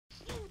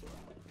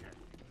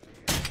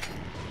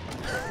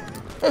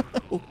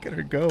Look at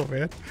her go,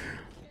 man.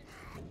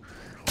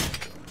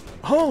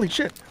 Holy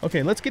shit.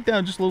 Okay, let's get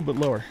down just a little bit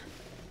lower.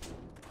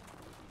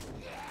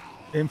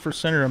 Aim for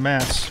center of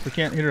mass. If we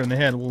can't hit her in the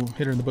head, we'll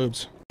hit her in the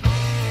boobs.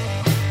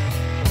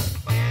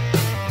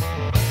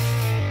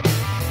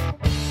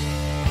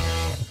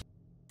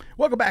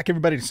 Welcome back,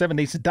 everybody, to 7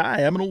 Days to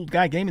Die. I'm an Old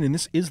Guy Gaming, and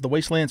this is the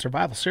Wasteland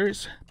Survival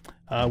Series,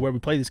 where we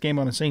play this game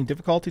on insane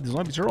difficulty. The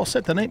zombies are all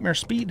set to nightmare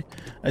speed.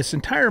 This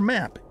entire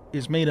map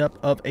is made up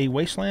of a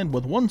wasteland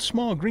with one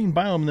small green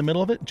biome in the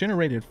middle of it,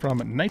 generated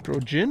from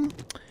nitrogen.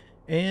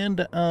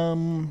 And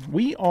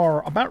we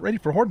are about ready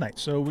for Horde night,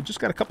 so we just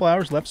got a couple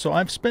hours left. So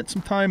I've spent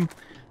some time,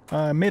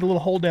 made a little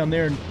hole down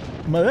there, and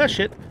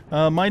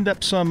mined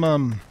up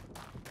some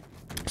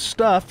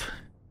stuff,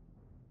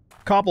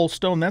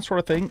 cobblestone, that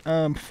sort of thing,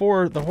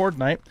 for the Horde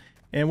night.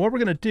 And what we're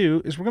going to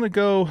do is we're going to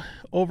go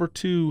over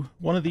to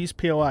one of these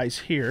POIs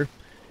here,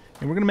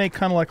 and we're going to make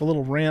kind of like a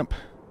little ramp,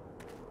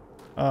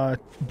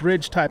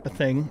 bridge type of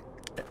thing,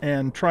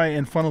 and try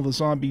and funnel the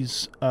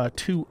zombies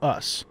to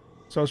us.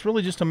 So it's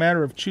really just a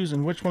matter of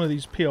choosing which one of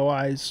these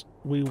POIs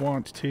we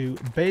want to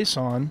base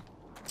on,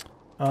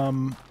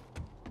 and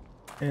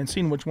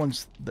seeing which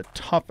one's the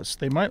toughest.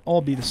 They might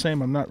all be the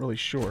same, I'm not really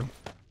sure.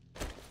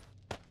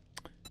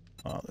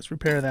 Let's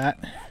repair that.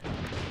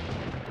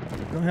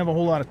 We don't have a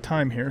whole lot of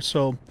time here,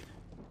 so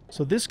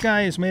this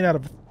guy is made out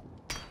of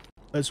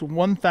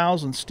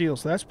 1,000 steel,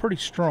 so that's pretty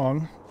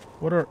strong.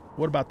 What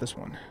about this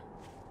one?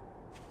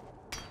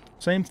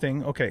 Same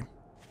thing. Okay.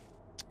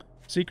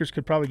 Seekers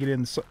could probably get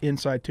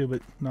inside too,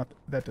 but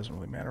that doesn't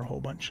really matter a whole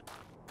bunch.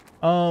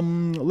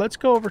 Let's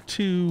go over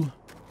to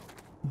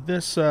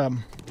this to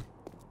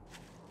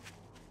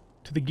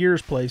the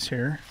gears place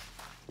here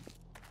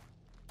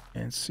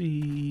and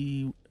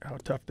see how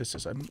tough this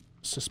is. I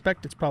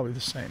suspect it's probably the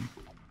same.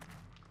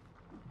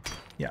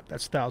 Yeah,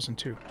 that's 1,000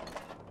 too.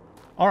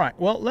 All right,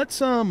 well, let's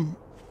go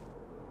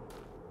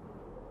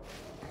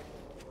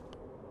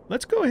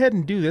ahead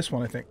and do this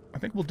one. I think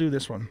we'll do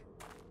this one.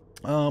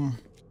 I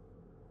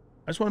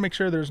just want to make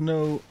sure there's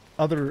no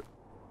other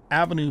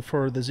avenue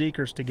for the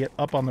Zeekers to get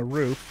up on the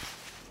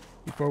roof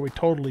before we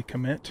totally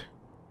commit.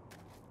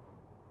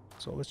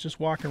 So let's just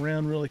walk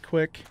around really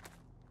quick.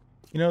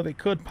 You know, they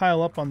could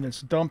pile up on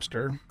this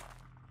dumpster,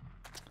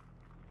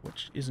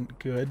 which isn't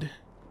good.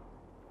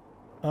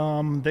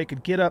 They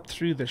could get up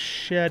through the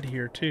shed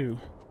here too.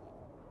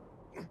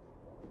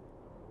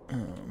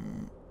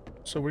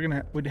 So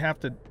we'd have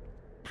to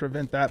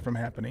prevent that from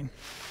happening.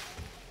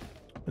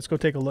 Let's go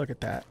take a look at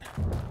that.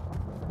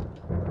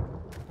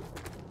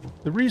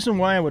 The reason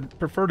why I would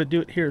prefer to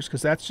do it here is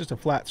because that's just a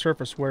flat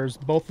surface, whereas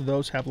both of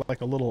those have like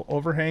a little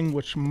overhang,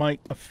 which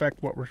might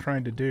affect what we're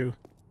trying to do.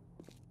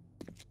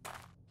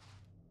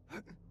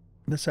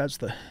 This has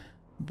the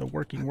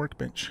working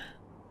workbench.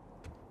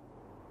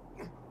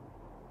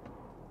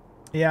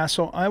 Yeah,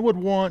 so I'd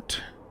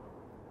want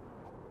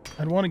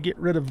to get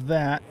rid of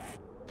that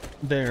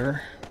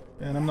there,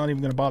 and I'm not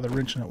even going to bother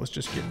wrenching it. Let's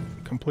just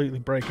completely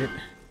break it.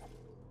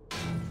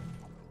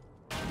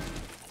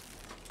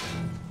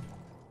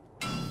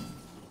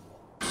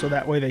 So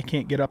that way they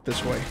can't get up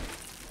this way.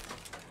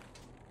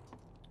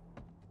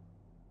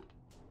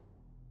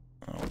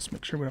 Let's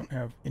make sure we don't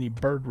have any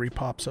bird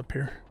repops up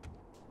here.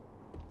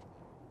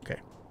 Okay.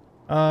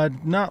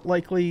 Not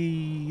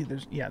likely.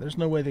 There's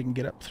no way they can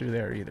get up through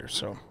there either,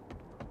 so.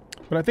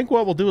 But I think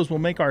what we'll do is we'll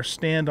make our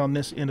stand on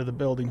this end of the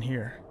building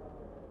here.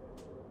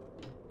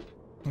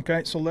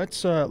 Okay, so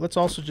let's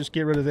also just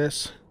get rid of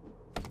this.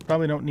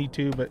 Probably don't need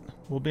to, but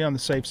we'll be on the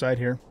safe side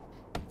here.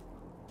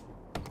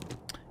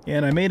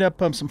 And I made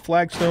up some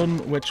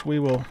flagstone, which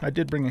I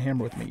did bring a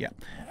hammer with me, yeah.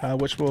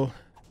 Which will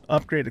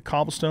upgrade to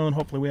cobblestone.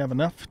 Hopefully we have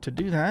enough to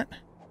do that.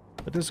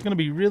 But this is going to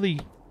be really,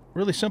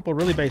 really simple,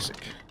 really basic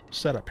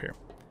setup here.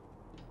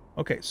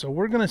 Okay, so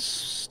we're going to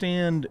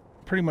stand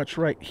pretty much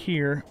right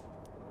here.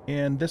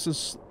 And this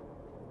is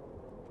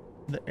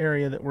the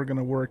area that we're going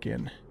to work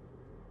in.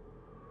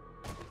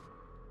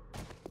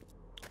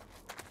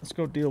 Let's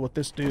go deal with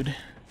this dude.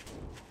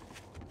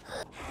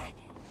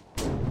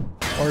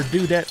 Or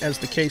dudette, as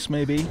the case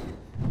may be.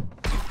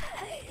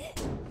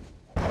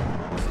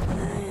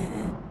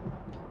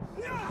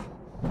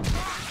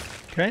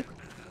 Okay.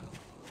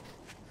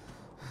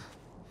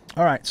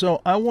 Alright,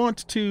 so I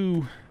want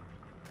to...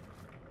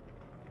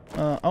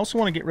 I also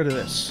want to get rid of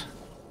this.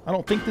 I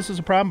don't think this is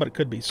a problem, but it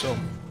could be, so...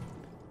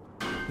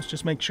 Let's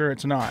just make sure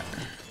it's not.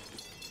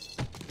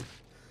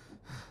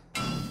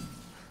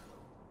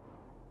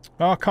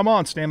 Oh, come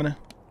on, stamina.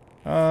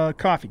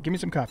 Coffee. Give me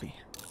some coffee.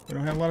 We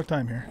don't have a lot of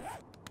time here.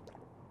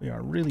 We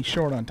are really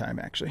short on time,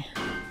 actually.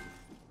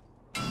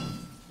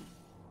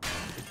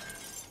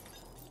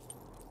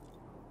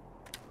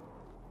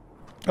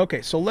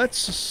 Okay, so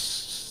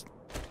let's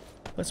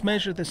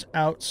measure this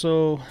out.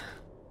 So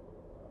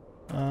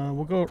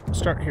we'll go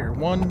start here.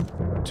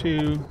 1,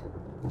 2,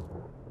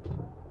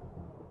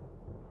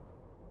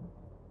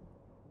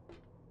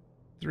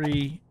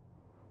 3,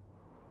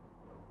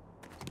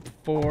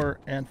 4,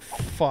 and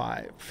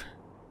 5.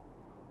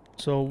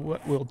 So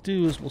what we'll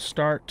do is we'll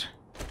start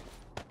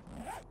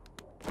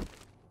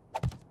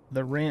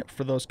the ramp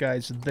for those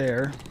guys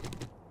there.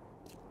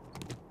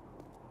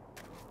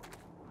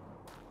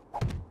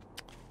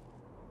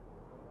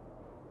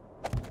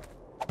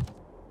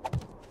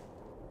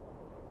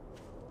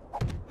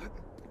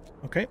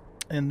 Okay,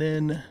 and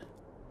then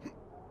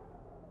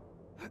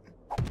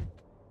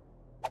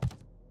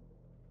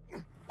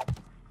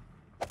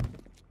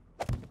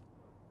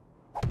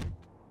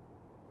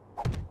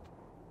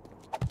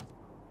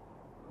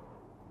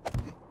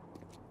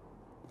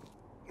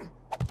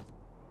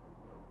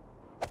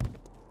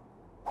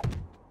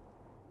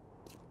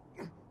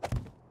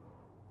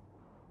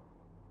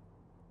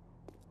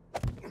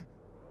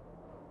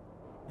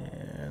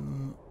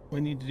we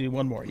need to do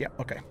one more. Yeah,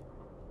 okay.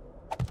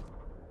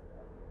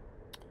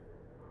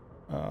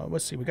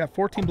 Let's see, we got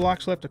 14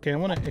 blocks left. Okay, I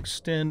want to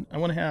extend, I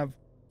want to have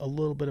a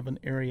little bit of an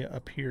area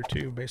up here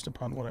too, based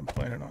upon what I'm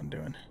planning on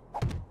doing.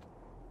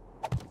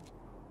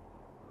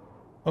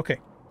 Okay,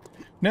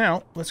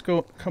 now let's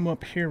go come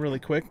up here really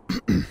quick.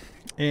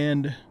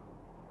 And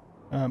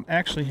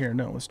actually here,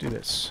 no, let's do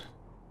this.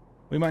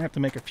 We might have to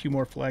make a few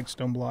more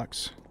flagstone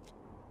blocks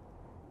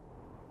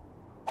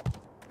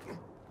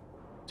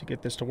to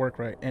get this to work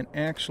right. And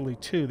actually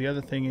too, the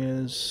other thing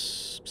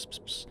is,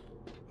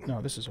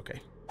 no, this is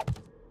okay.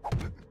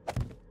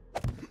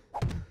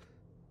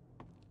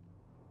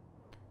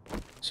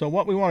 So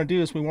what we want to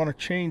do is we want to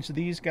change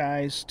these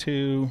guys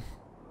to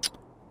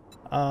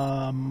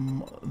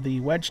the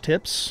wedge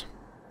tips,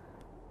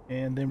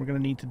 and then we're going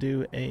to need to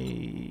do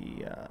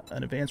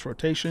an advanced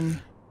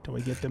rotation till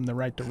we get them the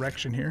right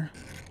direction here.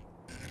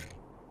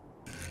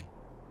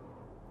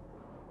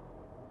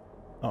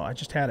 Oh, I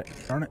just had it.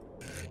 Darn it.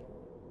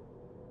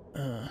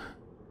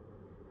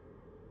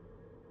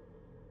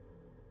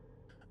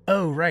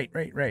 Oh, right.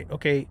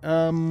 Okay.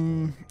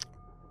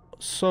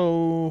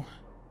 So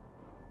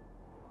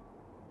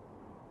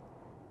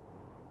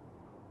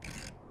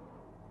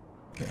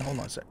okay, hold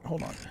on a sec.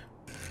 Hold on.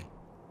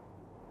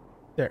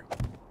 There.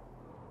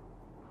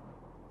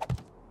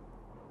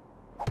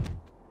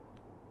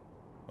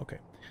 Okay.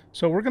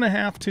 So we're gonna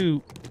have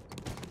to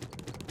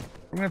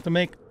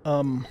make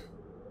a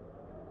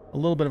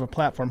little bit of a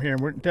platform here,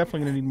 and we're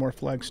definitely gonna need more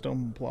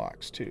flagstone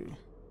blocks too.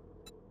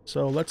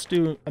 So let's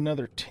do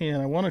another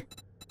 10. I want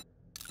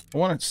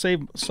to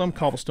save some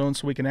cobblestone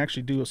so we can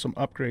actually do some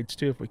upgrades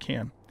too if we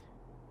can.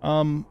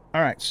 All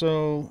right.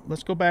 So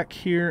let's go back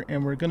here,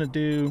 and we're gonna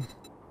do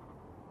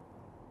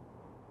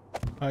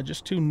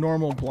just 2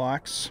 normal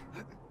blocks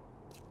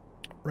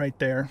right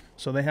there,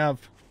 so they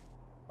have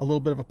a little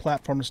bit of a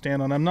platform to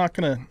stand on. I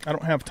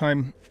don't have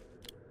time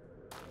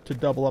to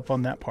double up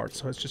on that part,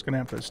 so it's just gonna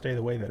have to stay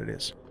the way that it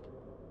is.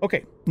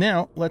 Okay,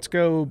 now let's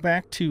go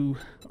back to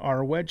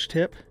our wedge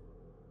tip,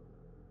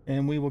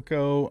 and we will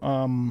go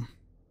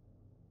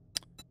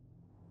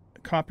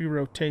copy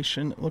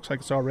rotation. It looks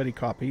like it's already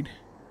copied.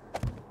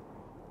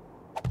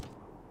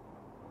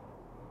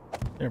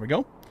 There we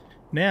go.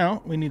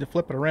 Now we need to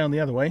flip it around the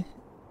other way.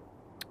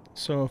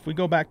 So if we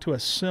go back to a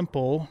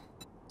simple,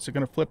 is it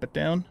going to flip it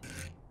down?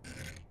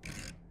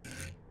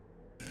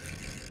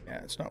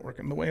 Yeah, it's not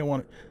working the way I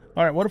want it.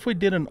 All right, what if we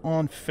did an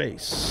on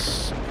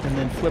face and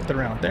then flipped it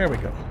around? There we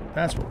go.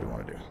 That's what we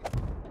want to do.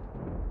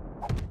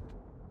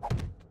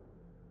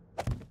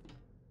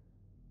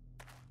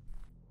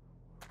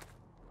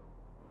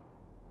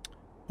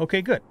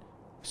 Okay, good.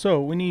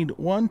 So we need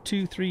 1,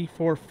 2, 3,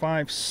 4,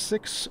 5,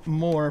 6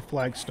 more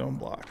flagstone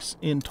blocks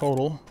in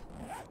total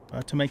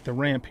to make the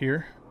ramp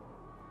here.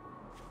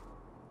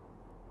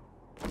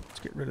 Let's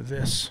get rid of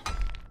this.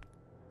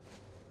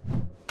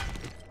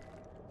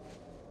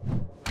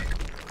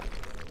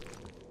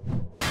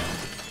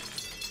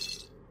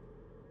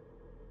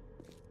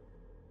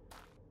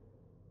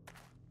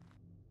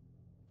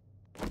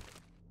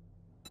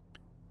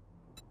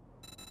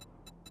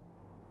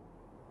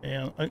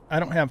 And I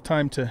don't have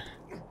time to...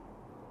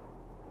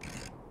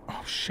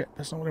 Oh shit,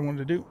 that's not what I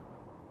wanted to do.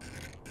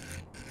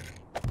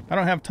 I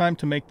don't have time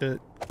to make the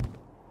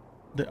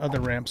other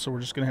ramp, so we're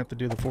just going to have to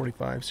do the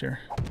 45s here.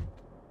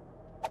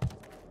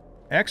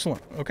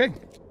 Excellent. Okay.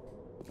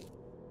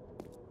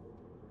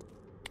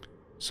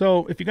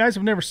 So, if you guys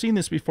have never seen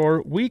this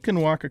before, we can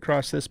walk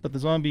across this, but the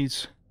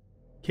zombies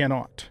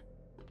cannot.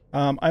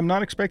 I'm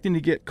not expecting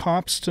to get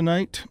cops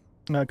tonight,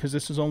 because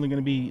this is only going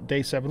to be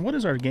day 7. What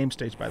is our game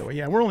stage, by the way?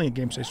 Yeah, we're only at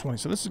game stage 20,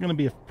 so this is going to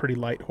be a pretty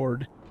light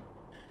horde.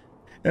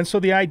 And so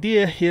the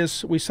idea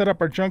is we set up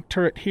our junk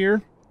turret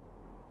here,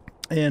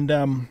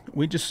 and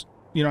we just,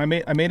 you know, I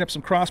made up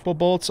some crossbow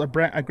bolts. I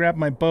grabbed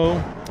my bow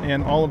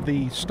and all of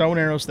the stone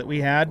arrows that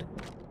we had.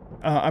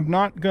 I'm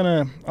not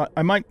gonna.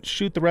 I might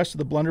shoot the rest of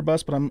the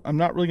blunderbuss, but I'm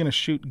not really gonna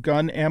shoot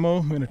gun ammo.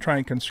 I'm gonna try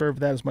and conserve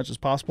that as much as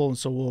possible, and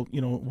so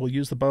we'll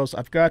use the bows.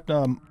 I've got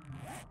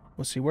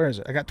let's see, where is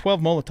it? I got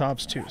 12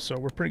 Molotovs too, so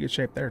we're pretty good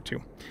shape there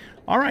too.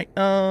 All right.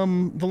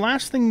 The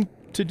last thing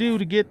to do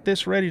to get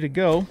this ready to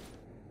go,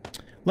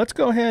 let's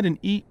go ahead and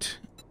eat.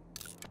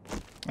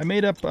 I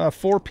made up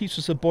 4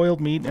 pieces of boiled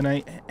meat, and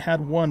I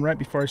had 1 right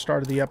before I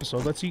started the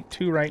episode. Let's eat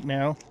 2 right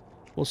now.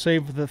 We'll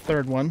save the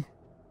 3rd one.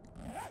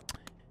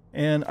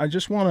 And I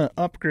just want to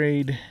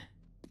upgrade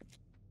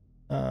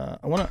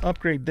I want to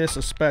upgrade this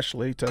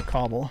especially to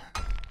cobble.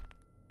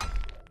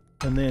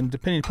 And then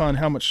depending upon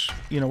how much,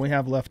 we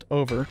have left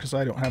over, because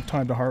I don't have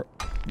time to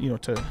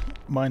to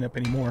mine up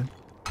anymore.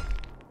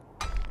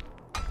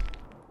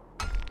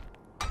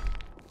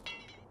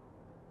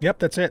 Yep,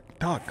 that's it.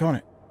 Doggone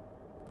it.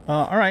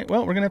 Alright,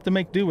 well, we're going to have to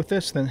make do with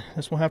this then.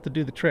 This will have to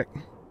do the trick.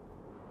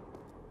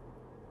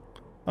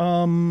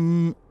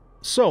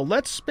 So,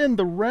 let's spend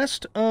the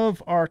rest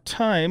of our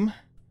time,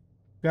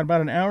 got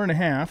about an hour and a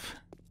half,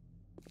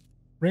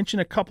 wrenching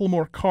a couple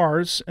more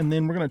cars, and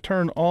then we're going to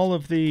turn all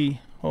of the...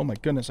 Oh my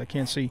goodness, I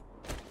can't see.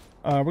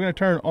 We're going to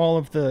turn all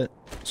of the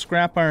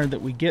scrap iron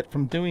that we get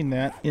from doing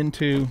that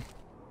into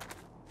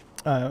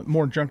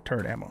more junk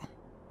turret ammo.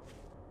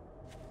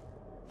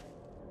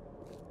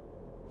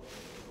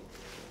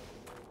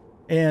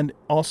 And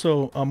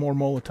also more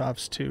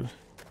Molotovs too.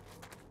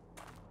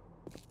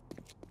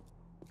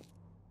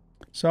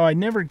 So I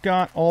never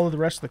got all of the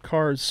rest of the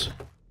cars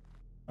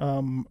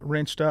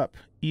wrenched up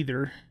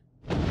either.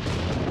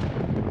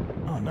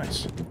 Oh,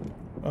 nice.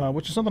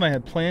 Which is something I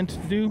had planned to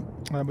do,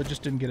 but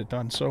just didn't get it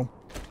done. So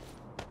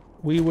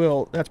we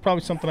will, that's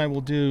probably something I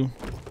will do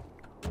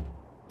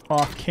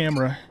off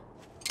camera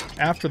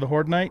after the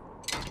Horde night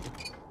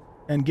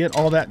and get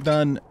all that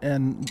done,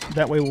 and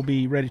that way we'll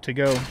be ready to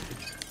go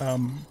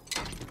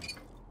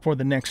for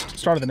the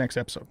start of the next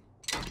episode.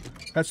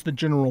 That's the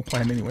general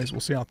plan anyways.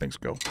 We'll see how things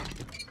go.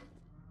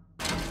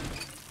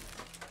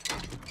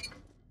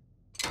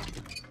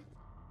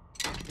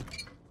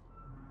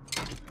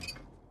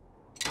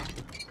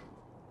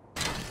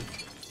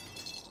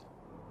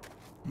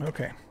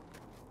 Okay.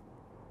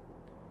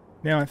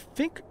 Now I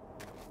think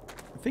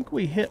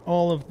we hit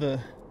all of the...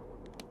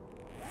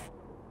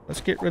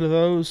 Let's get rid of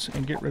those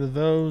and get rid of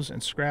those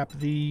and scrap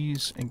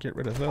these and get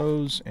rid of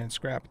those and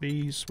scrap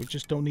these. We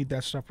just don't need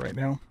that stuff right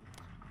now.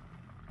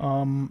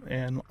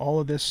 And all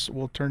of this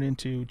will turn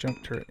into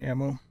junk turret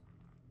ammo.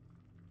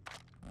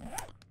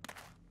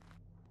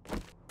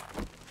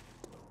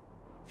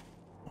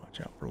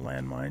 Watch out for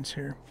landmines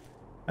here.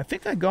 I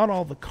think I got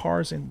all the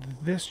cars in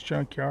this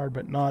junkyard,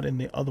 but not in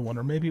the other one.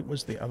 Or maybe it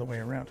was the other way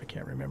around. I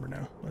can't remember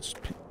now. Let's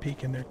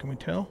peek in there. Can we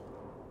tell?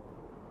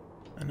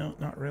 No,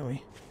 not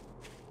really.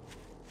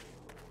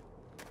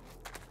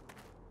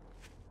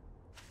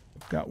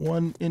 We've got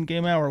one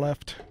in-game hour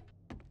left.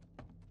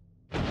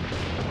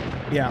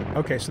 Yeah,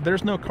 okay, so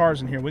there's no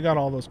cars in here. We got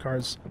all those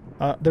cars.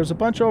 There's a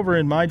bunch over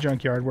in my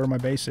junkyard where my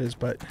base is,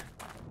 but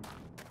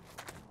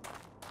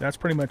that's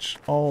pretty much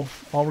all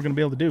we're going to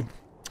be able to do.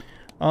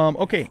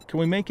 Okay, can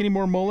we make any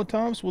more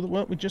Molotovs with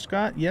what we just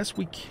got? Yes,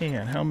 we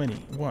can. How many?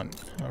 One.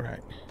 All right.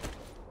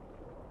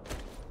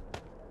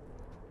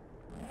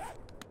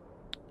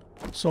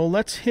 So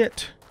let's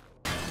hit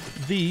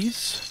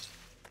these.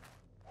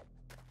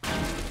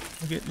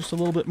 We'll get just a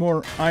little bit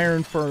more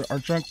iron for our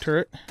junk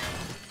turret.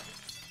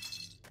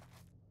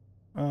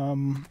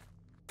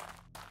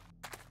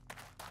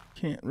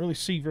 Can't really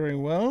see very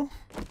well.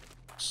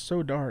 It's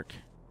so dark.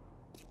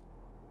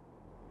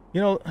 You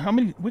know, how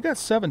many... We got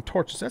 7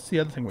 torches. That's the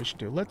other thing we should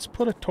do. Let's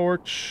put a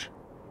torch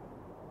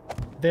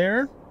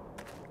there.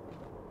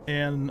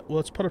 And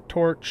let's put a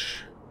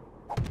torch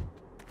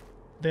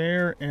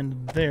there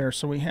and there.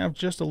 So we have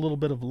just a little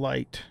bit of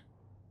light.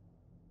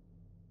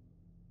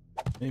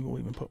 Maybe we'll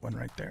even put one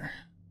right there.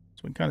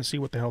 So we can kind of see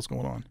what the hell's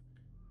going on.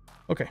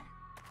 Okay.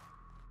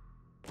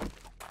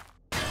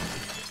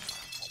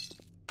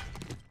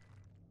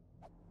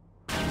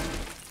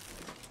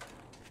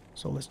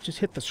 So let's just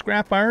hit the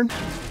scrap iron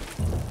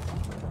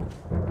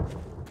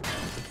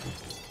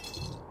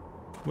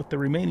with the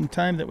remaining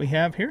time that we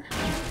have here.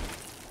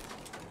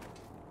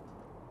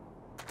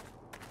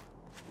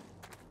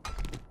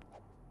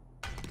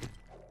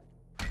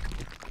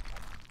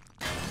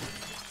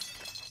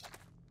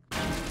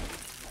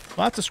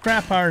 Lots of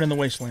scrap iron in the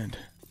Wasteland.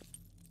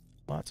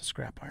 Lots of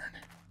scrap iron.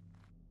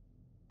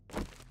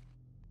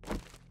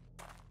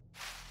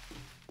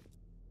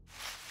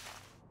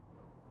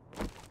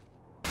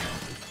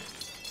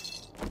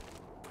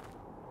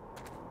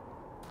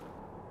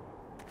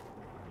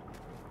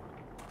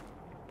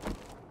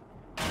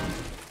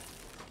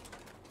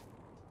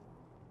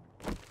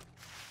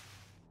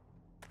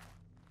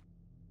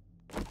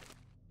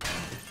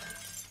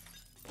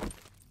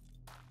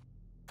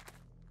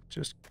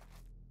 Just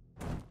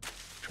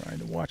trying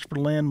to watch for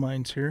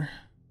landmines here.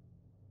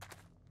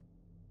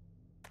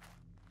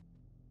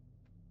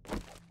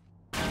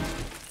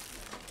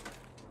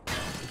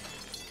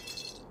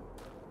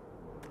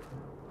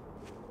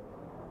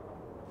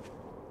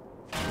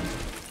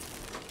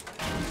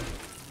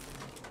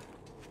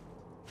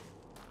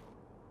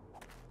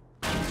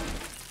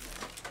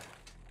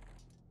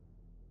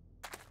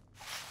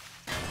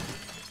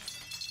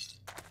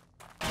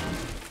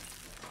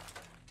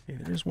 Okay,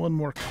 there's one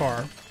more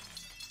car.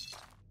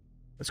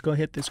 Let's go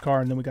hit this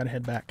car, and then we got to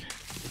head back.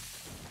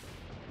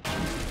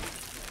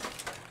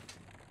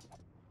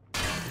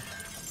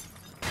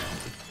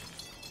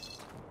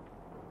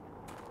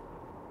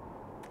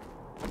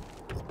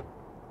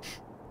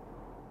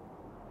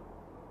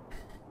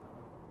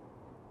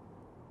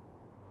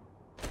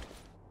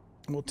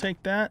 We'll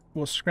take that.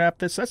 We'll scrap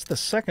this. That's the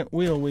second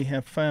wheel we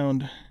have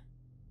found.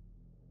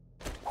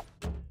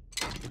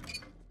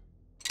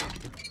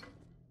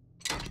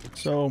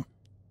 So,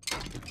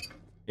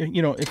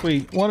 you know, if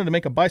we wanted to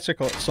make a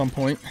bicycle at some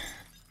point,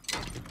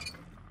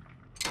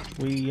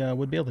 we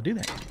would be able to do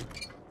that.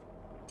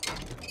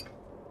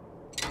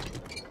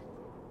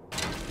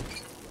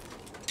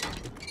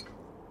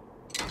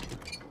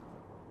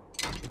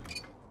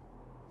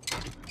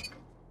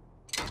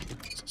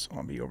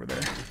 Zombie over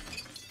there.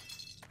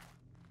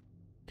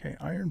 Okay,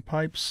 iron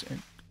pipes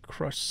and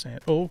crushed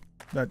sand. Oh,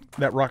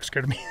 that rock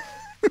scared me.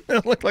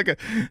 That looked like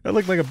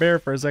a bear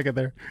for a second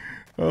there.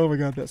 Oh my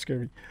god, that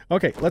scared me.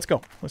 Okay, let's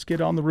go. Let's get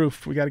on the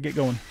roof. We got to get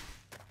going.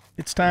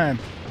 It's time.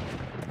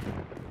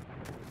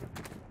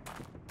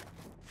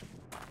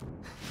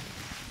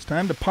 It's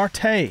time to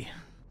partay.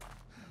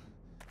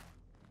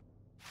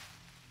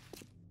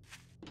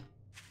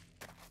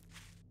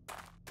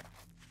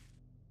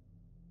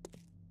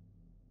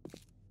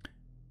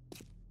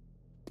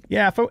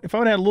 Yeah, if I would have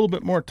had a little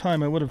bit more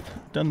time, I would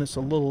have done this a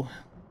little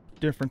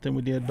different than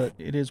we did, but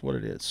it is what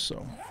it is.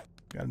 So,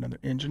 got another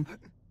engine.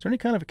 Is there any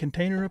kind of a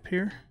container up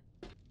here?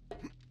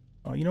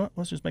 Oh, you know what?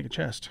 Let's just make a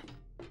chest.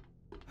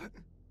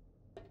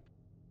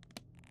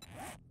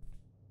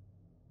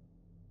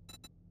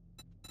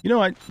 You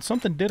know,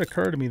 something did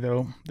occur to me,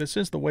 though. This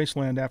is the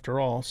Wasteland after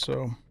all,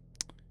 so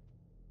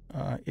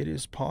it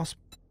is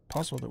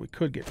possible that we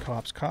could get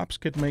cops. Cops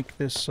could make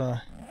this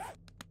a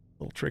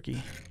little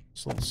tricky,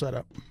 this little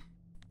setup.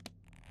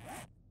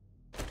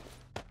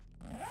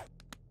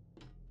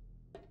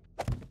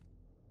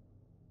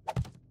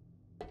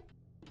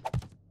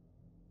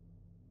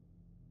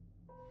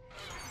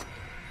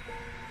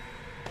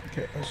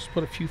 Okay, let's just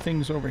put a few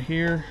things over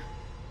here.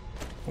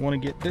 I want to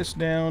get this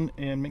down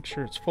and make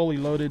sure it's fully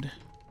loaded.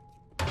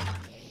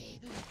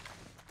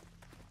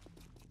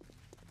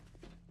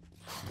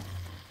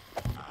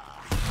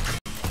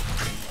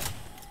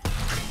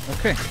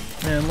 Okay,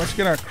 and let's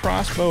get our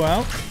crossbow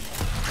out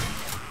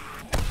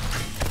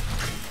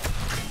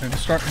and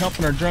start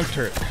helping our junk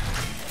turret.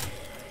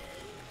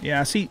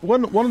 Yeah, see,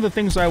 one of the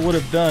things I would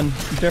have done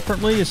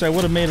differently is I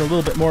would have made a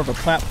little bit more of a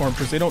platform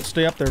because they don't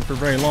stay up there for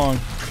very long.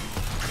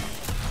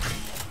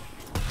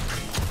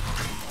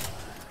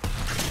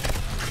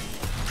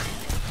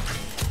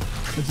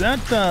 Is that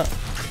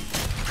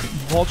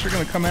vulture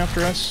going to come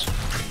after us?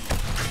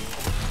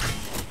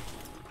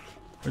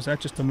 Or is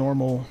that just a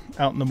normal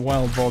out in the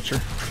wild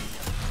vulture?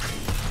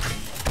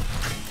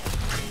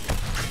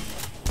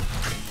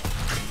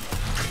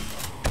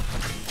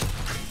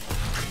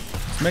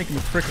 It's making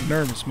me freaking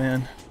nervous,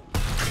 man.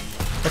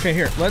 Okay,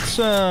 here, let's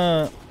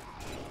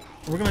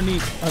we're gonna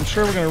need, I'm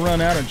sure we're gonna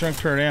run out of junk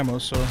turret ammo,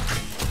 so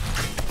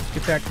let's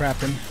get that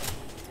crafting.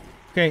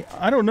 Okay,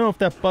 I don't know if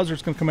that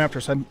buzzard's gonna come after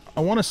us.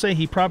 I want to say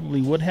he probably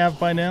would have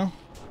by now,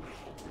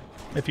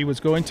 if he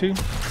was going to.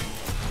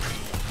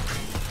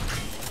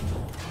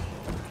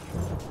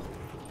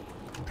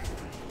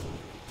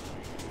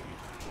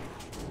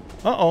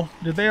 Uh-oh,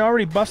 did they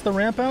already bust the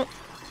ramp out?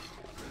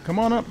 Come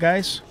on up,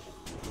 guys.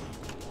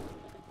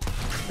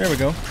 There we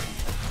go.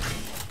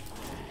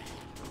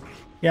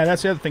 Yeah,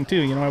 that's the other thing,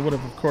 too. You know, I would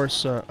have, of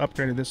course,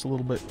 upgraded this a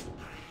little bit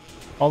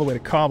all the way to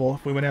cobble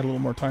if we would have had a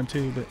little more time,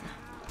 too, but...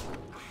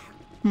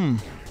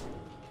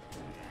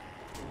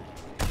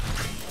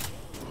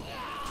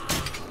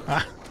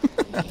 Ah,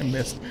 I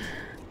missed.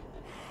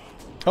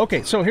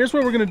 Okay, so here's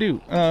what we're going to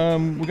do.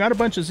 We got a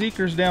bunch of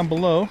Zeekers down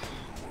below,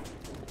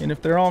 and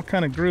if they're all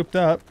kind of grouped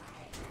up,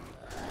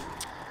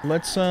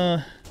 let's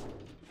give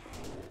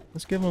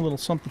them a little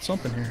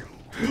something here.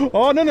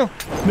 Oh, no.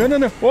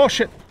 Oh,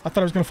 shit. I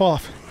thought I was going to fall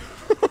off.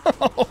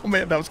 Oh,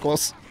 man, that was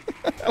close.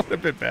 That would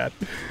have been bad.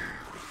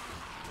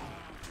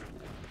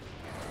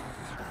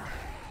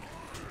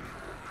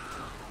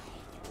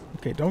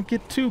 Okay, don't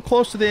get too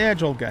close to the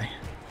edge, old guy.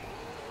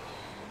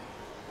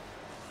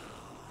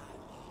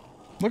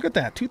 Look at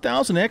that.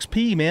 2,000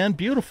 XP, man.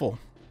 Beautiful.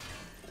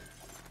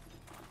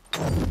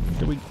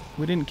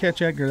 We didn't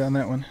catch Edgar on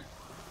that one.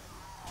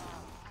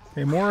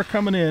 Okay, more are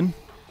coming in.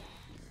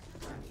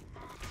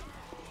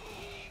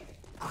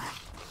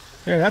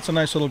 There, that's a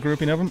nice little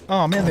grouping of them.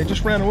 Oh, man, they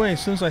just ran away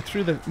as soon as I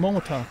threw the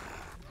Molotov.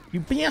 You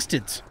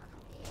bastards!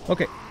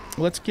 Okay,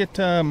 let's get,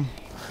 let's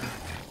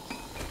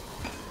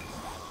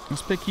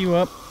pick you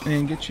up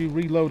and get you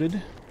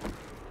reloaded.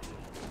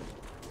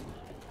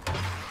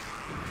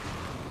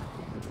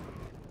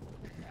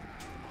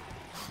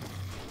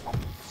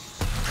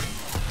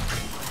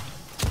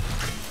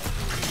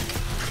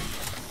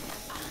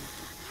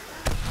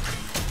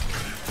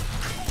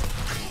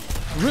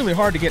 Really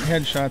hard to get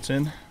headshots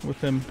in with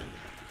them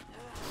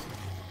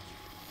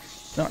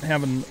not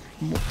having...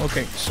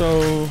 Okay,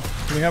 so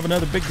do we have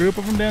another big group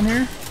of them down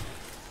here?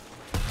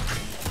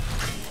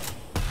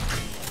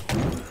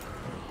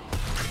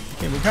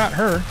 Okay, we got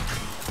her.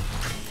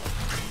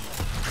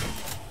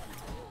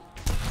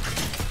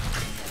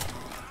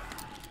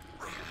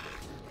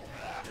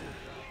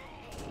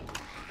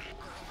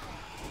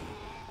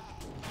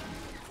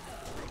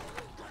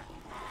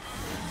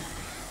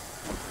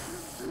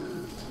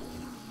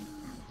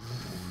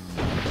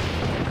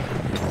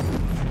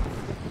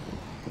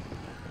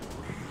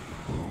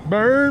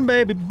 Burn,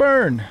 baby,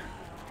 burn.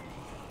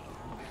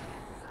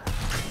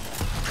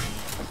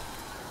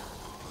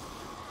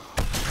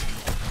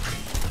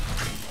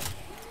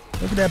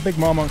 Look at that big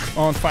mama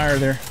on fire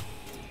there.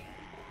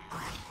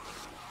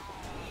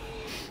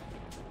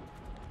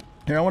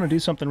 Here, I want to do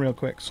something real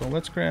quick. So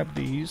let's grab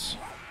these.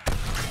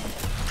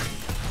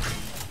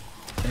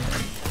 And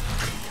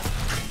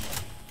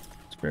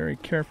let's very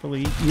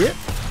carefully get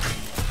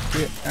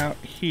out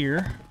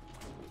here.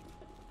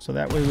 So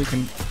that way we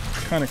can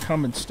kind of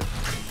come and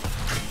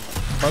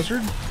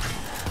buzzard.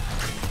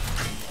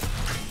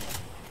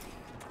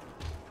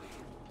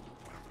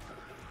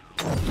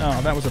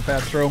 Oh, that was a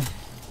bad throw.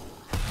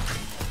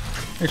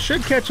 It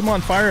should catch them on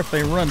fire if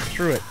they run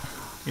through it,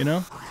 you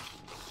know?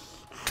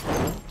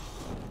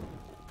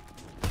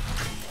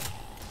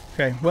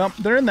 Okay, well,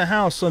 they're in the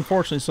house,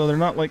 unfortunately, so they're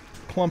not, like,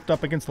 clumped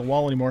up against the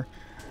wall anymore.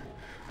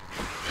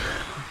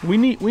 We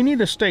need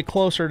to stay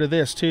closer to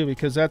this, too,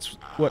 because that's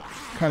what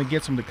kind of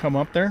gets them to come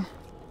up there.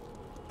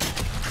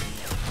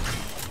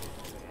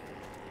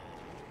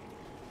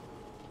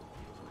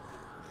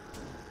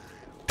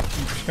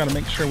 Just got to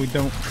make sure we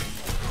don't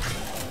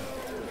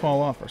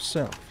fall off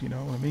ourselves, you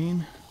know what I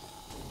mean?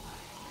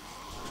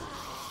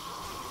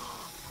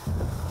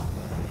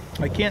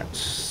 I can't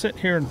sit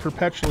here and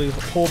perpetually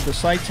hold the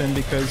sights in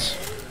because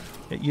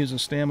it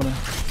uses stamina.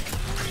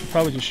 Should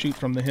probably just shoot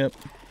from the hip.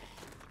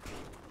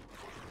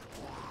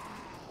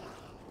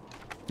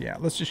 Yeah,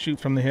 let's just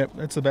shoot from the hip.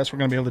 That's the best we're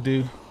going to be able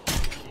to do.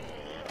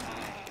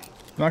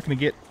 Not going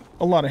to get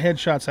a lot of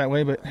headshots that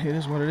way, but it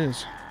is what it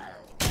is.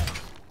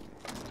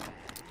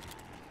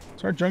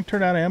 Is our junk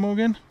turret out of ammo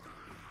again?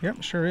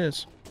 Yep, sure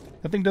is.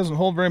 That thing doesn't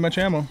hold very much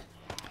ammo.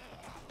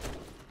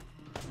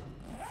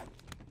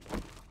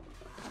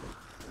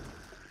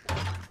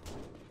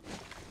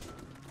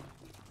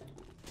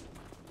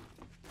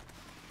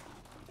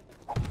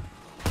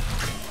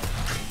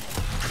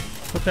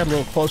 Put that a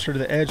little closer to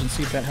the edge and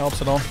see if that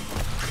helps at all.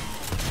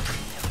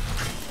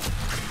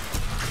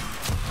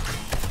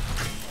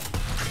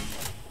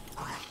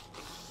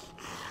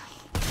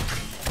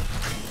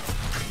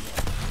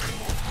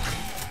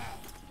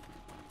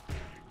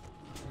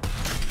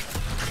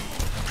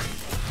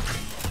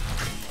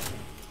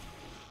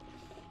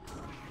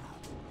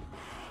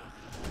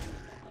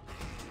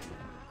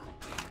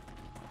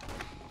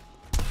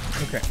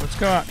 Okay, let's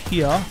go out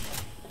here.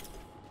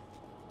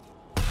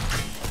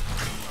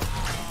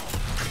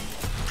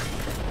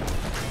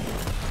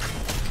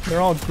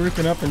 They're all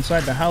grouping up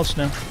inside the house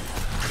now.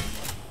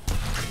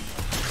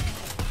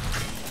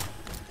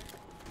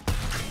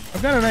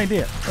 I've got an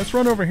idea. Let's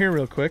run over here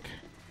real quick.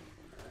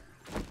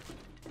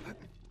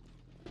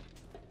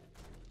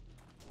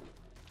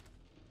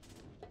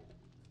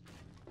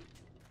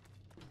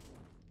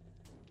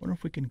 Wonder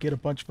if we can get a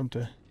bunch of them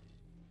to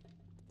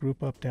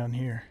group up down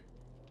here.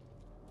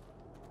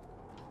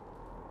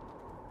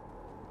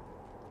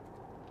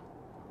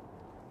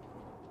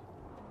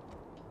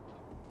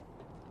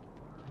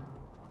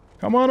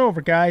 Come on over,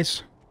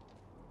 guys.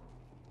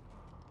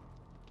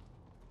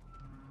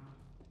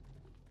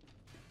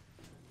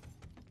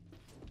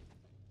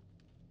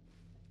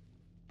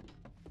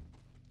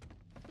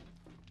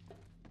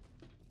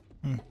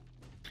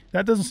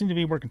 That doesn't seem to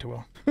be working too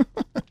well.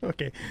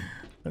 Okay,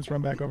 let's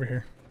run back over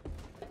here.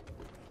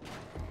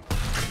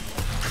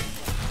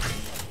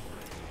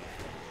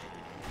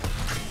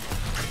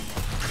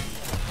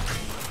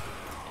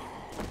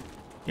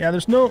 Yeah,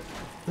 there's not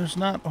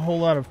a whole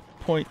lot of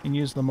point in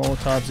using the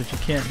Molotovs if you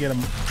can't get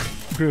them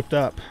grouped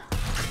up.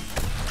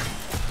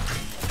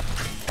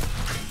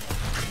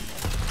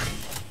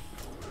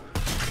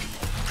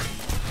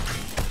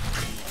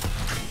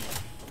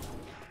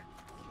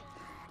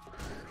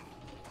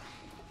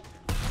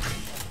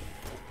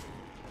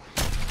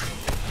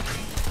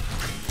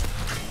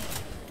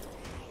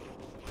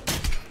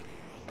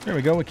 There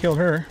we go, we killed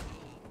her.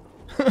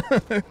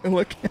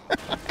 Look,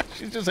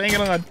 she's just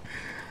hanging on.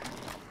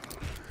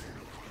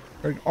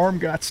 Her arm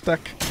got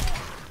stuck.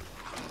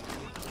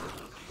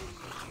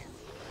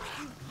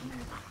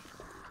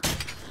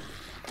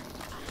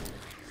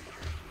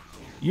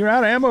 You're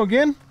out of ammo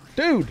again?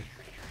 Dude!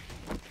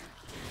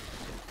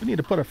 We need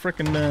to put a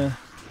frickin'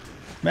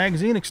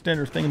 magazine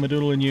extender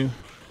thingamadoodle in you.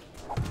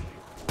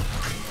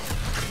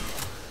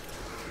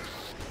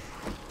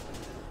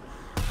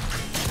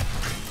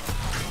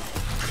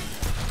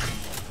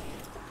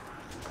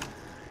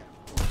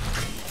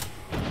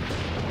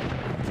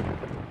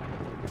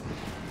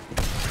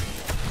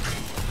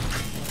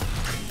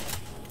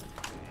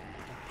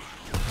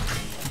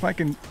 If I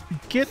can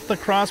get the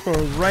crossbow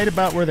right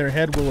about where their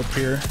head will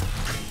appear.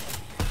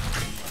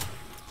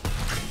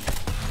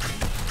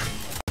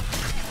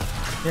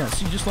 Yeah,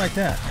 see, just like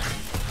that.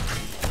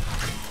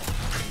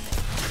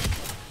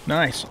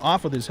 Nice.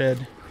 Off with his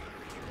head.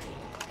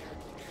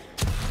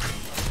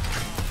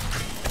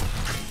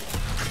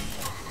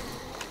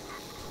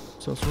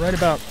 So it's right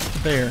about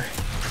there.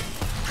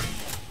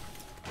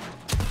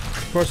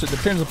 Of course, it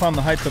depends upon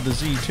the height of the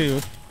Z, too.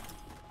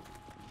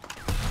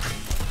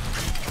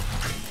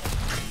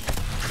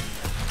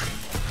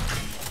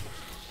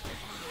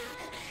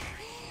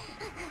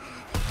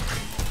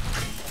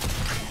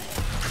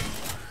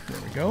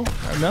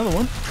 another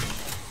one.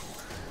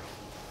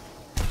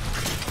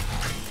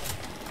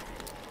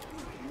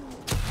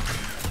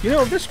 You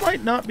know, this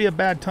might not be a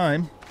bad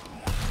time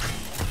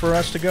for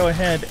us to go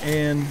ahead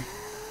and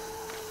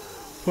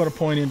put a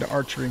point into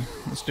archery.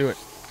 Let's do it.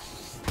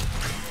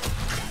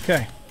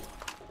 Okay.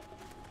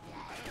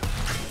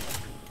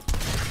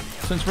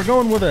 Since we're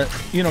going with a,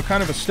 you know,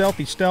 kind of a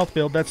stealthy stealth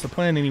build, that's the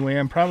plan anyway,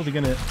 I'm probably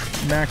going to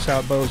max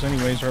out bows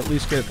anyways, or at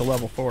least get it to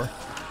level 4.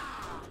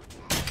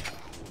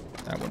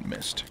 That one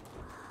missed.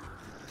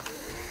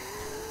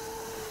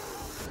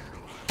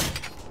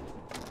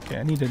 Okay,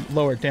 I need to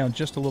lower it down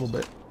just a little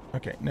bit.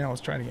 Okay, now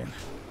let's try it again.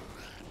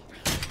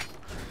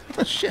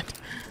 Oh, shit.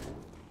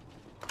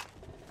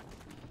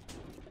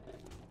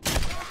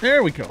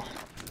 There we go.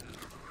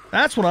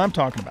 That's what I'm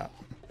talking about.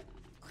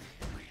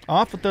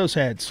 Off with those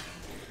heads.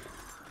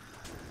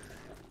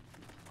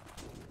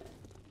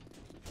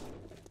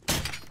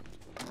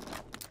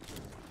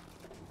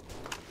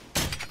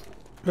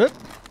 Whoop.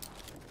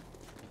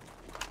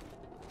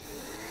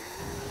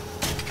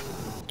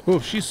 Ooh,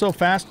 she's so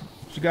fast,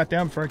 she got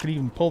down before I could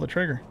even pull the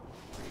trigger.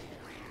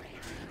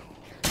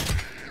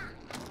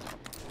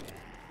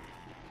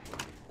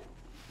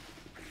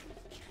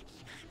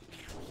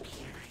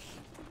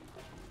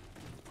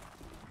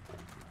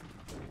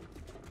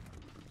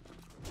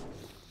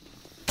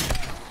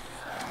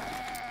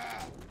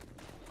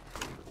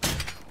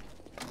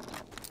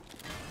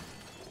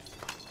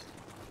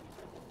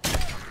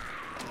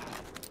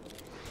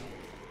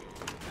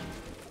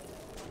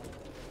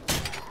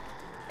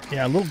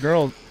 Yeah, little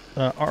girl,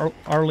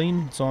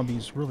 Arlene zombie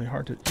is really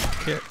hard to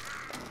hit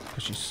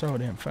because she's so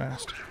damn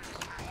fast.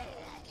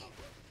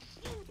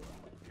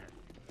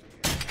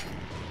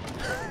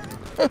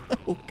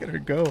 Look at her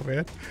go,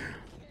 man.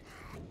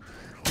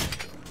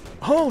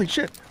 Holy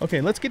shit.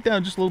 Okay, let's get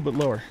down just a little bit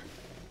lower.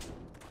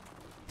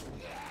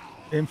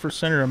 Aim for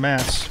center of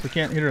mass. If we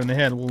can't hit her in the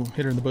head, we'll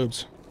hit her in the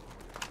boobs.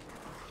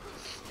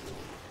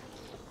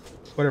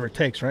 Whatever it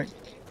takes, right?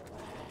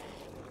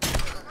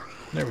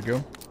 There we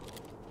go.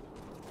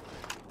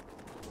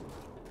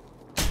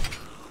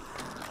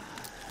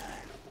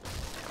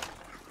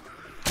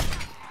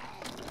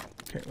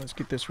 Okay, let's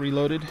get this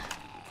reloaded.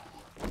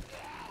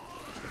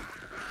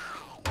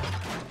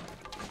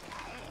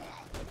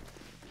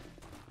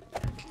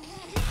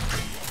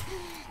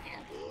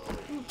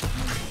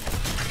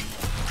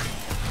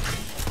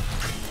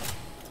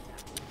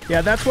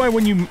 Yeah, that's why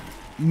when you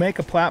make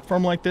a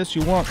platform like this,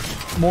 you want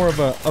more of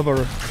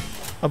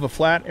a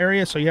flat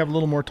area, so you have a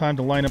little more time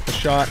to line up the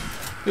shot.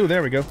 Ooh,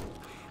 there we go.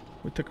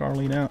 We took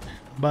Arlene out,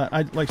 but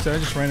like I said, I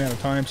just ran out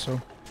of time.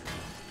 So,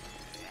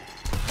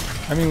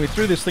 I mean, we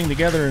threw this thing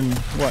together in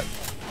what,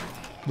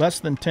 less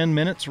than 10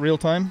 minutes real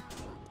time.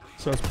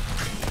 So it's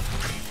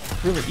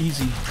really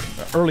easy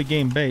early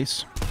game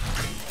base.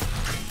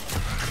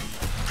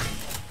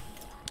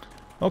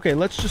 Okay,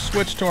 let's just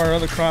switch to our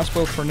other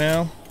crossbow for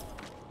now.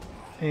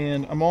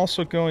 And I'm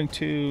also going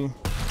to,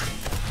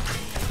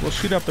 we'll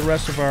shoot up the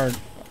rest of our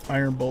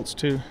iron bolts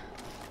too.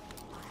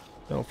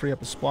 That'll free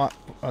up a spot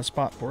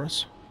for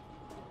us.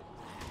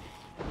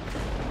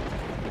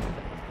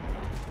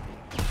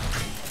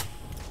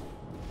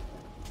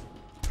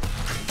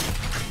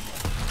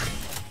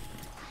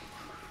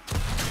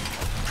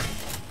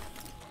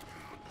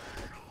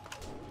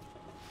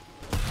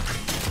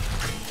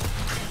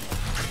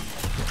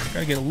 Okay,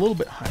 gotta get a little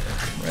bit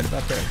higher, right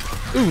about there.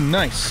 Ooh,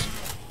 nice.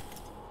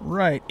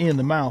 Right in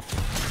the mouth.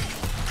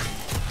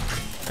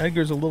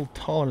 Edgar's a little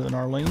taller than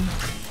Arlene.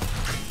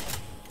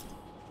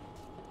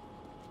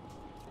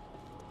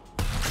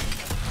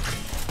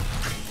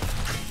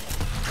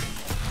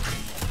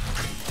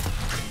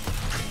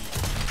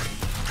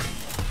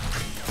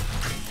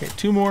 Okay,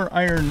 2 more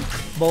iron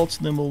bolts,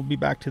 and then we'll be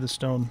back to the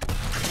stone.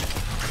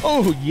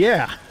 Oh,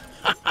 yeah!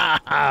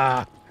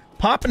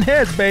 Popping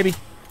heads, baby!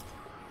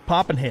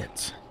 Popping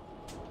heads.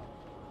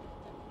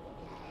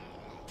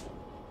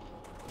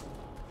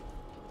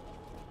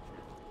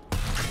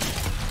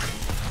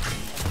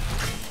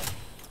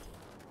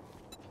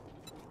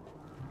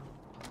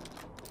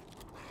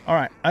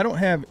 Alright, I don't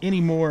have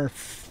any more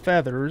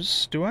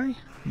feathers, do I?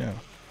 No.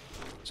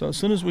 So as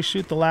soon as we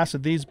shoot the last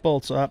of these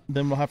bolts up,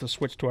 then we'll have to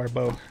switch to our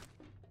bow.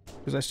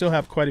 Because I still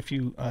have quite a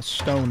few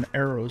stone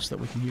arrows that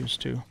we can use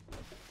too.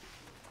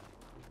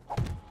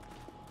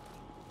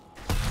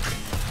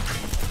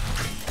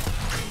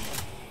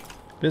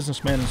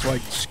 Businessman is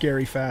like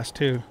scary fast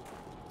too.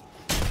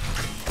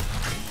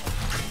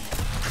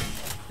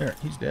 There,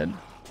 he's dead.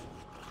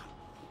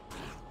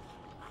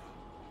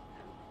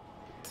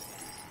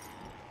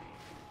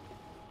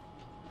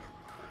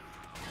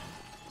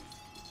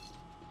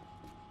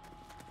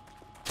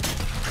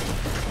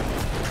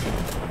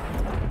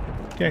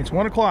 Okay, it's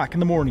 1 o'clock in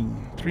the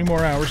morning. 3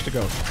 more hours to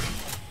go.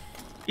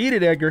 Eat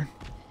it, Edgar.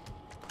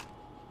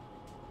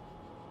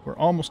 We're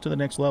almost to the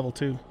next level,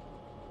 too.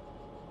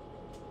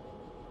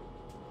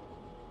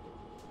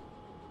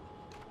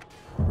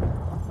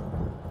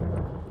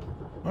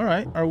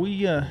 Alright, are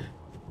we, have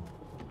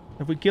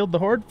we killed the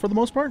Horde for the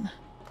most part?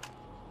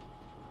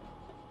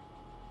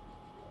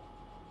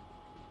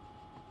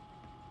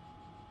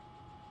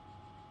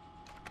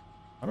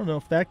 I don't know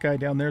if that guy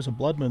down there is a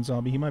Blood Moon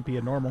zombie. He might be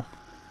a normal.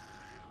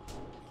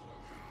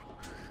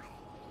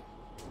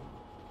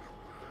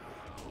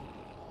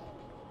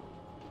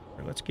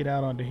 Right, let's get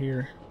out onto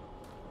here.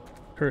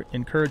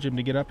 Encourage him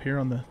to get up here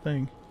on the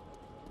thing.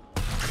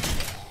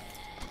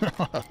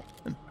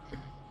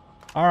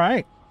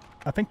 Alright.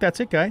 I think that's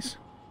it, guys.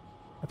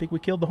 I think we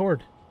killed the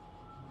Horde.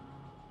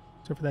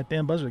 Except for that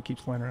damn buzzer that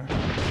keeps flying around.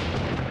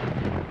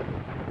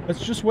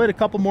 Let's just wait a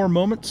couple more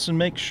moments and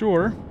make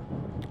sure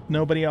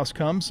nobody else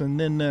comes, and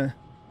then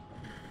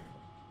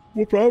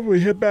we'll probably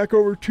head back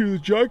over to the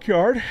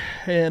junkyard,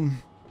 and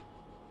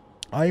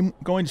I'm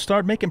going to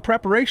start making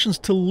preparations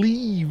to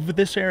leave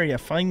this area,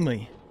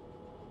 finally.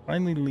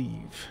 Finally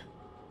leave.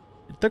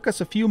 It took us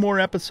a few more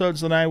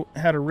episodes than I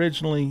had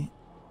originally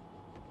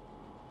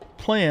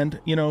planned,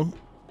 you know,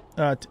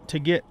 to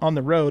get on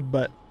the road,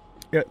 but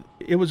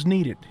it was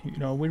needed. You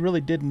know, we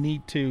really did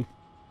need to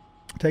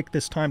take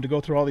this time to go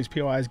through all these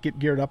POIs, get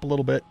geared up a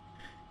little bit,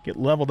 get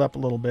leveled up a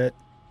little bit,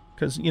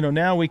 because, you know,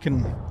 now we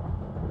can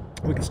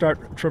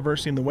start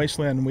traversing the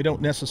wasteland, and we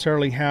don't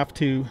necessarily have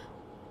to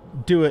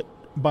do it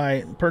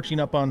by perching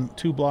up on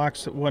 2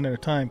 blocks one at a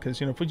time,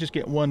 because, you know, if we just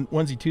get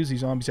onesie-twosie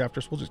zombies after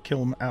us, we'll just kill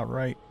them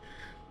outright.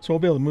 So we'll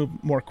be able to move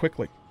more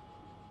quickly.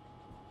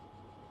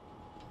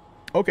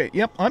 Okay,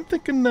 yep, I'm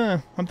thinking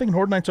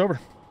Horde Night's over.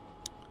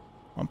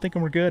 I'm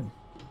thinking we're good.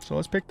 So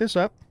let's pick this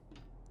up.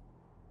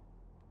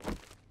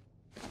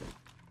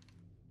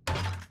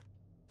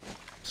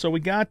 So we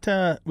got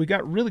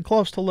really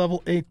close to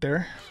level 8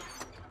 there.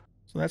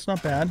 So that's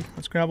not bad.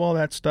 Let's grab all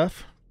that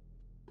stuff.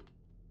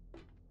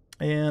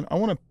 And I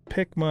want to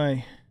pick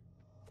my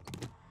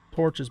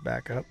torches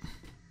back up,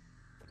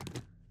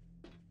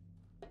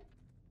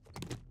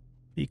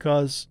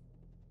 because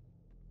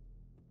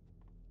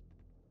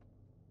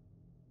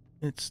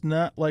it's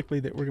not likely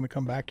that we're going to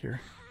come back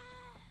here.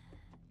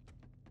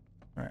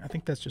 Alright, I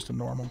think that's just a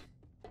normal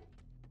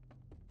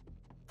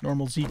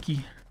Zeke.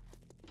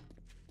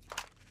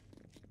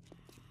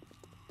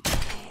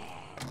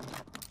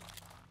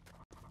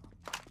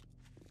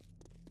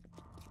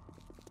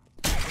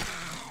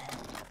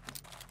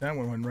 That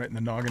one went right in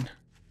the noggin.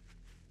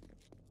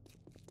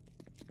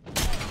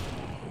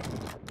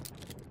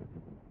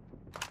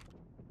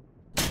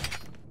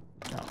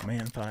 Oh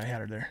man, I thought I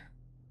had her there.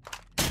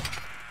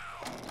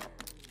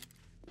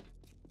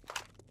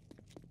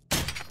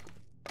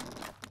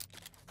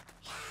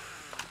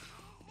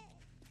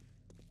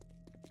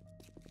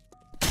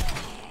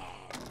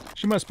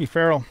 She must be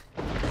feral.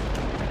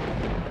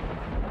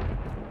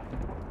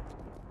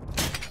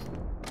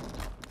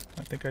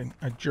 I think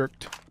I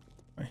jerked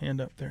my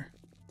hand up there.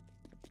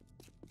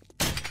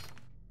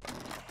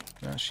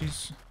 Now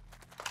she's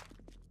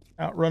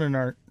outrunning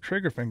our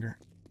trigger finger.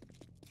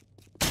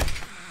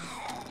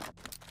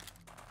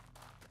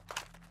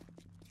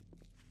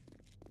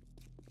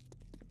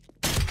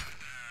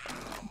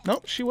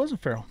 Nope, she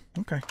wasn't feral.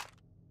 Okay.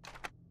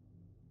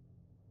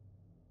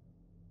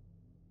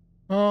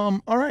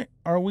 Alright.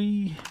 Are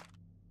we...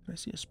 Did I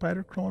see a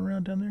spider crawling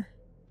around down there?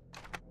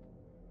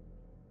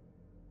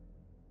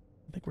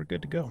 I think we're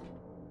good to go.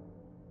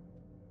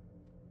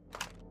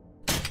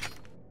 See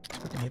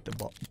if I can hit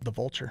the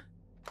vulture.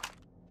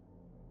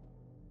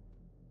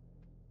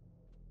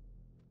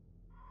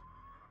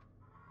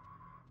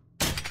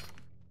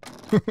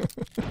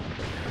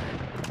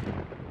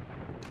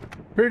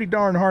 Pretty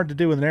darn hard to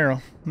do with an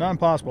arrow. Not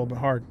impossible, but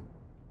hard.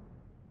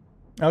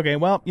 Okay,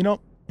 well, you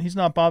know, he's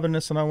not bothering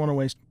us, and I don't want to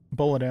waste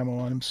bullet ammo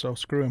on him, so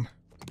screw him.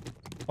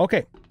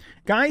 Okay,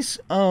 guys,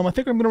 I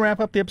think I'm going to wrap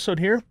up the episode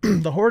here.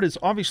 The Horde is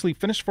obviously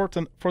finished for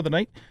the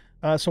night.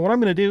 So what I'm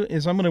going to do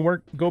is I'm going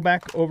to go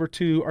back over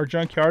to our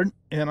junkyard,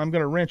 and I'm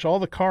going to wrench all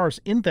the cars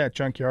in that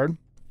junkyard.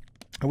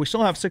 And we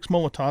still have 6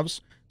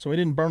 Molotovs, so we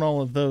didn't burn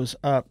all of those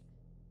up.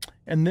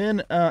 And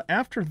then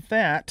after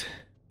that,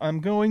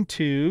 I'm going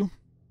to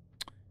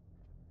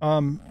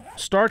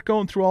start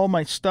going through all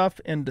my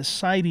stuff and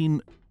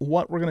deciding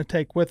what we're going to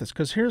take with us.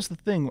 Because here's the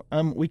thing,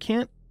 we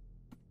can't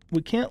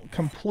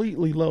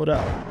completely load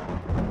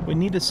up. We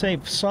need to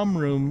save some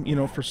room, you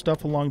know, for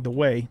stuff along the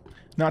way.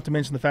 Not to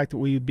mention the fact that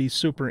we would be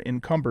super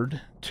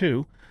encumbered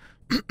too.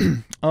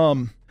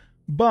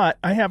 But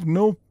I have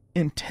no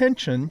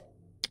intention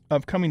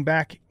of coming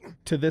back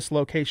to this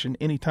location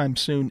anytime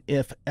soon,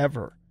 if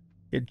ever.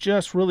 It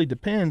just really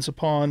depends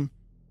upon,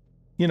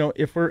 you know,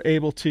 if we're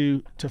able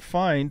to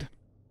find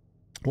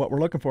what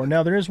we're looking for.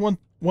 Now, there is one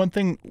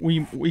thing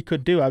we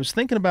could do. I was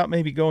thinking about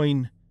maybe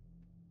going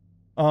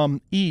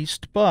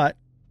east, but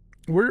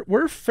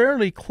we're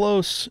fairly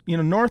close, you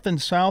know, north and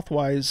south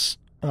wise.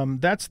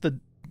 That's the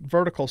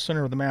vertical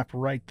center of the map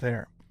right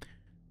there.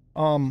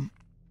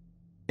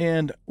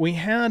 And we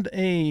had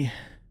I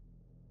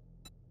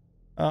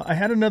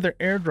had another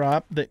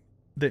airdrop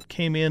that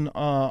came in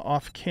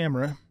off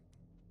camera.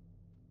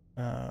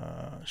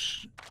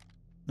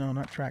 No,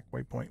 not track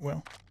waypoint.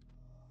 Well,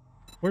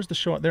 where's the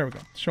show? There we go.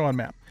 Show on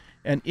map.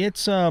 And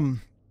it's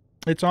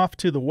off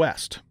to the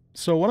west.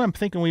 So what I'm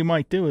thinking we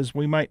might do is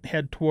we might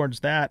head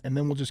towards that, and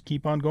then we'll just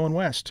keep on going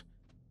west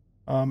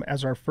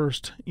as our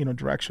first, you know,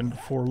 direction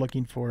for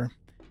looking for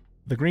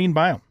the green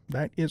biome.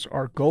 That is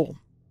our goal.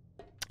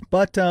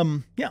 But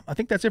yeah, I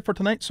think that's it for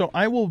tonight. So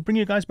I will bring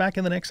you guys back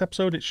in the next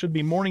episode. It should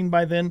be morning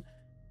by then.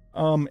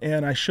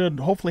 And I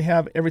should hopefully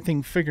have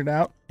everything figured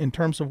out in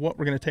terms of what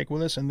we're going to take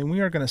with us. And then we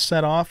are going to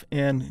set off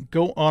and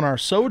go on our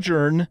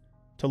sojourn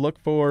to look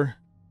for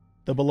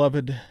the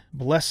beloved,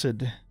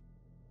 blessed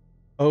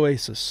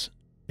oasis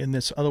in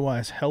this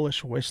otherwise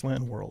hellish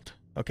wasteland world.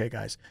 Okay,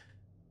 guys,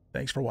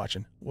 thanks for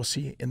watching. We'll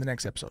see you in the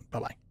next episode.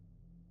 Bye-bye.